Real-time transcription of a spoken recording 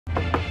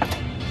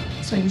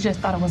So you just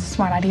thought it was a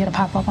smart idea to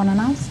pop up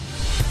unannounced?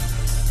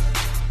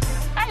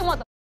 Hey, what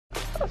the?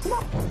 Are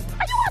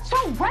you out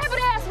your rabbit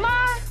ass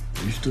mind?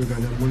 You still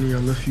got that money I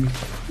left you?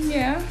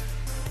 Yeah,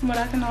 but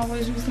I can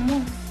always use some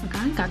more. Look,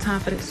 I ain't got time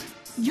for this.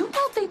 You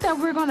don't think that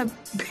we're gonna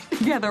be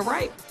together,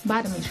 right?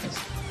 Bye, Demetrius.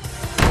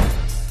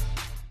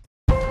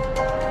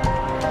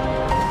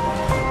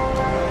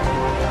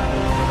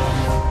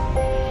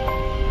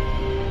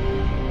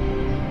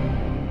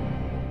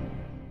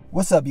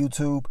 What's up,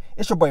 YouTube?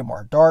 It's your boy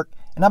Mark Dark,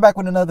 and I'm back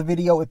with another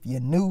video. If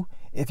you're new,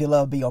 if you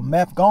love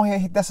BMF, go ahead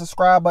and hit that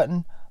subscribe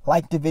button,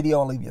 like the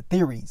video, and leave your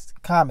theories,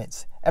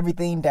 comments,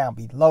 everything down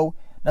below.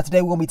 Now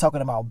today we're going to be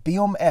talking about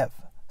BMF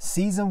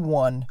Season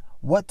 1,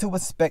 what to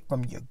expect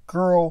from your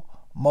girl,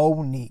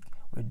 Monique.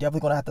 We're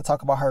definitely going to have to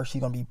talk about her. She's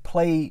going to be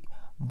played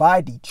by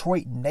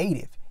Detroit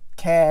native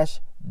Kash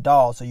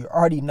Doll. So you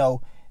already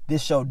know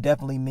this show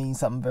definitely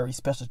means something very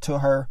special to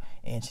her,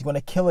 and she's going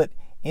to kill it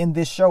in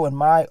this show, in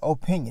my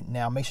opinion.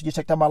 Now, make sure you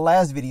check out my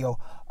last video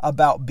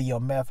about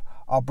BMF.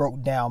 I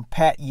broke down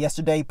Pat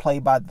yesterday,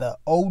 played by the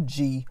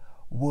OG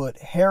Wood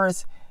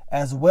Harris,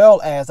 as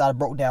well as I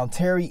broke down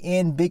Terry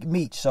and Big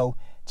Meech. So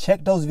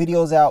check those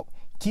videos out.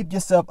 Keep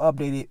yourself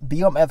updated.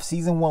 BMF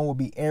Season 1 will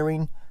be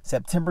airing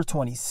September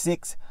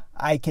 26th.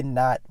 I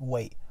cannot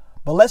wait.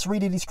 But let's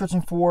read the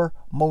description for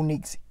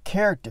Monique's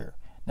character.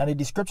 Now, the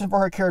description for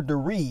her character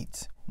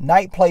reads: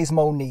 Knight plays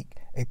Monique,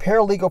 a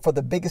paralegal for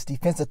the biggest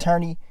defense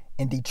attorney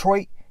in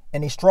Detroit,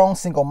 and a strong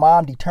single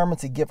mom determined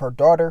to give her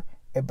daughter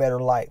a better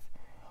life.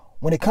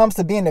 When it comes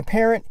to being a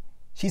parent,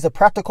 she's a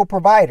practical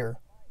provider,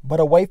 but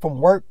away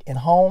from work and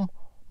home,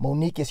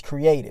 Monique is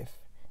creative,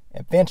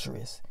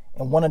 adventurous,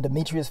 and one of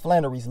Demetrius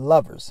Flannery's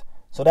lovers.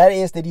 So that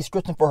is the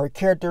description for her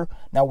character.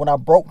 Now, when I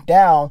broke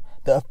down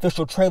the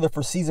official trailer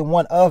for Season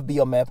 1 of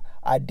BMF,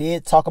 I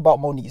did talk about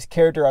Monique's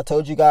character. I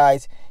told you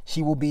guys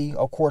she will be,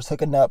 of course,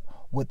 hooking up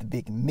with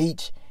Big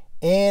Meech,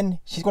 and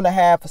she's going to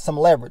have some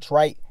leverage,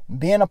 right?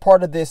 Being a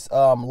part of this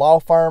law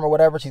firm or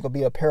whatever, she's going to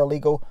be a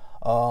paralegal.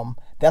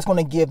 That's going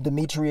to give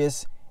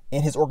Demetrius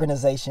and his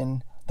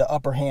organization the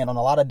upper hand on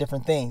a lot of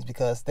different things,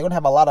 because they're going to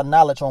have a lot of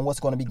knowledge on what's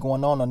going to be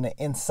going on the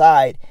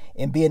inside,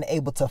 and being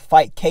able to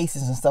fight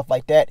cases and stuff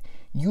like that.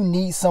 You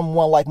need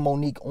someone like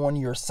Monique on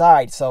your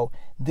side. So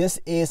this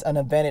is an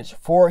advantage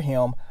for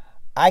him.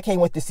 I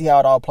can't wait to see how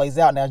it all plays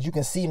out. Now, as you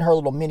can see in her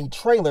little mini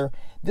trailer,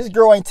 this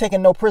girl ain't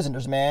taking no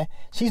prisoners, man.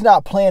 She's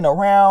not playing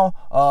around.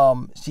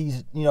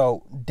 She's,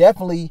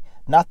 definitely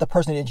not the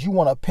person that you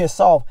want to piss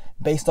off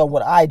based on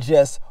what I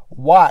just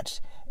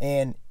watched.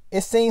 And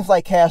it seems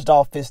like Kash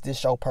Doll fits this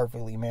show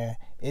perfectly, man.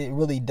 It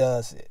really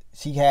does.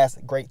 She has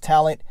great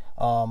talent.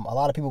 A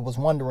lot of people was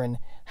wondering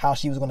how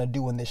she was going to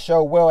do in this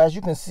show. Well, as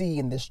you can see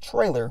in this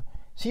trailer,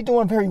 she's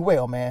doing very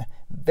well, man.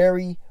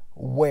 Very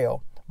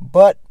well.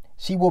 But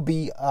she will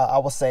be, I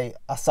would say,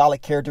 a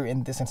solid character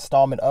in this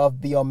installment of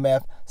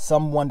BMF.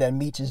 Someone that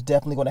Meech is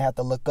definitely going to have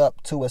to look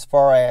up to as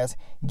far as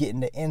getting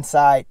the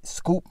inside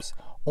scoops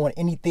on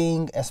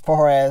anything as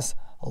far as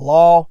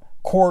law,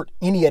 court,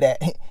 any of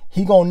that.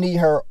 He going to need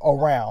her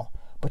around.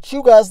 But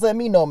you guys let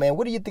me know, man.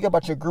 What do you think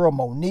about your girl,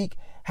 Monique?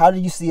 How do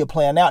you see it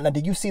playing out? Now, do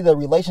you see the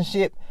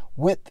relationship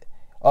with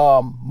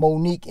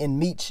Monique and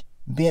Meech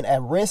being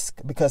at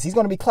risk? Because he's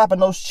going to be clapping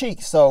those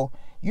cheeks. So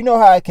you know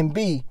how it can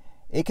be.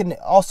 It can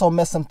also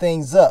mess some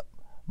things up.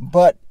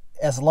 But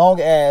as long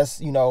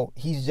as,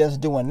 he's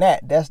just doing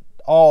that, that's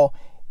all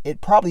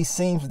it probably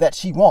seems that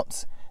she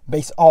wants,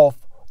 based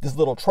off this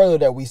little trailer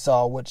that we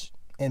saw, which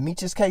in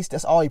Meech's case,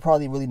 that's all he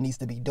probably really needs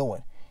to be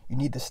doing. You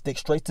need to stick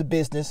straight to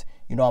business.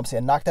 You know what I'm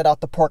saying? Knock that out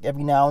the park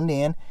every now and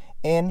then,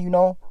 and,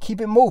 keep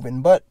it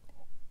moving. But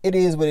it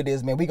is what it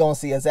is, man. We're going to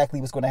see exactly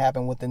what's going to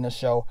happen within the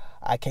show.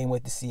 I can't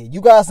wait to see it. You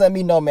guys let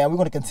me know, man. We're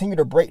going to continue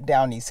to break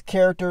down these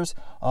characters.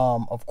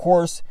 Of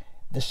course,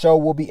 the show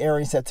will be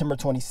airing September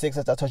 26th,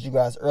 as I told you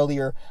guys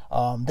earlier.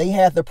 They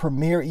had the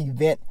premiere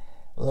event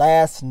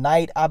last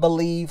night, I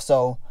believe.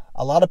 So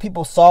a lot of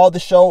people saw the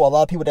show. A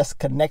lot of people that's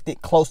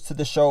connected close to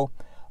the show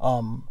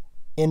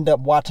end up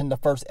watching the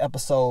first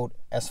episode,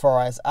 as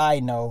far as I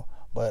know.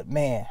 But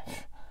man,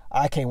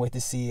 I can't wait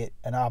to see it.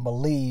 And I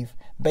believe,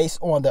 based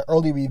on the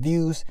early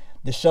reviews,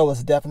 the show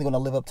is definitely going to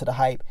live up to the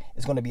hype.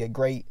 It's going to be a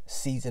great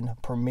season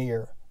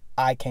premiere.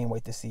 I can't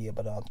wait to see it.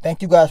 But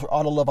thank you guys for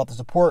all the love, all the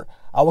support.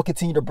 I will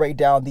continue to break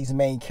down these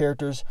main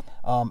characters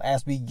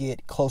as we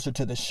get closer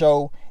to the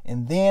show,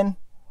 and then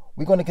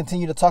we're going to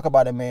continue to talk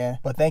about it, man.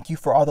 But thank you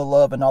for all the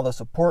love and all the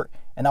support,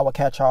 and I will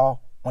catch y'all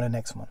on the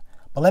next one.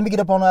 But let me get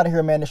up on out of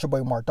here, man. It's your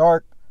boy Mark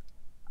Dark.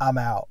 I'm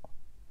out.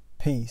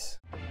 Peace.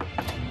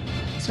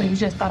 So you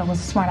just thought it was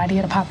a smart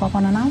idea to pop up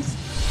unannounced?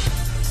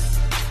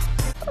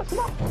 Are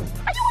you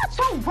out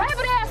your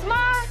rabbit ass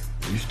mind?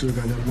 You still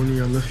got that money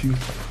I left you?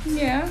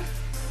 Yeah,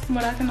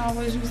 but I can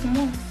always use some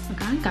more.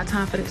 Look, I ain't got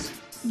time for this.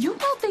 You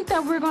don't think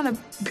that we're gonna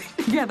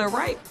be together,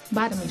 right?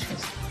 Bye,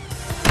 Demetrius.